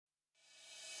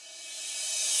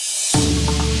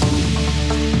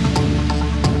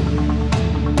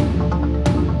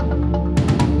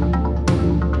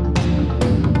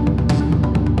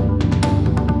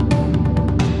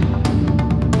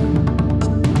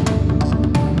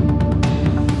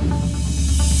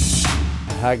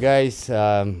Hi guys,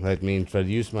 let me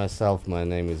introduce myself. My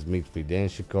name is Dmitry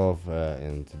Denshikov,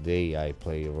 and today I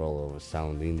play a role of a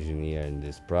sound engineer in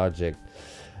this project.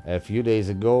 A few days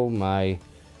ago, my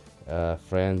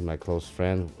my close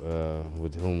friend,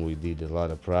 with whom we did a lot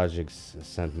of projects,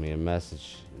 sent me a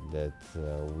message that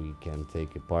we can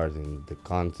take a part in the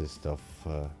contest of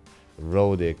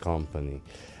RØDE company.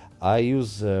 I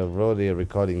use RØDE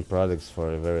recording products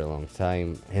for a very long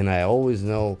time, and I always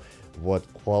know what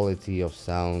quality of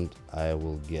sound I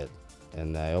will get,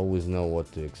 and I always know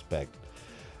what to expect.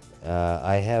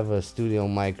 I have a studio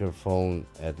microphone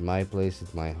at my place,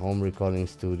 at my home recording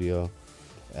studio,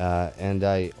 and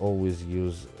I always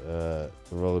use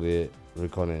RØDE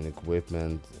recording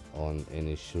equipment on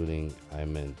any shooting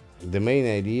I'm in. The main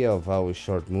idea of our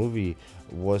short movie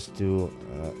was to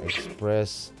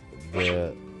express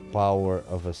the power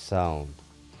of a sound,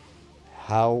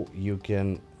 how you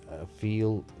can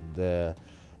feel the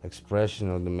expression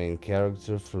of the main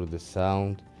character through the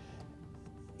sound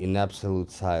in absolute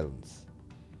silence.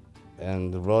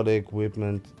 And the RØDE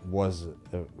equipment was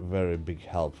a very big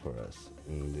help for us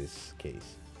in this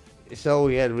case. So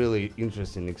we had really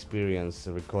interesting experience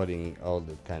recording all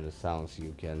the kind of sounds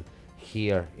you can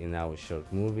hear in our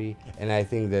short movie, and I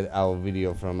think that our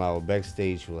video from our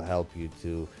backstage will help you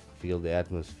to feel the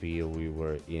atmosphere we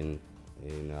were in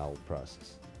our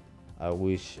process. I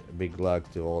wish big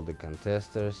luck to all the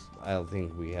contestants. I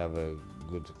think we have a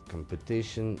good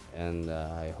competition, and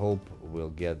I hope we'll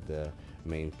get the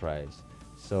main prize.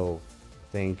 So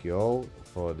thank you all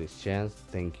for this chance.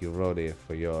 Thank you RØDE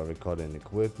for your recording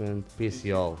equipment. Peace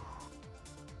y'all.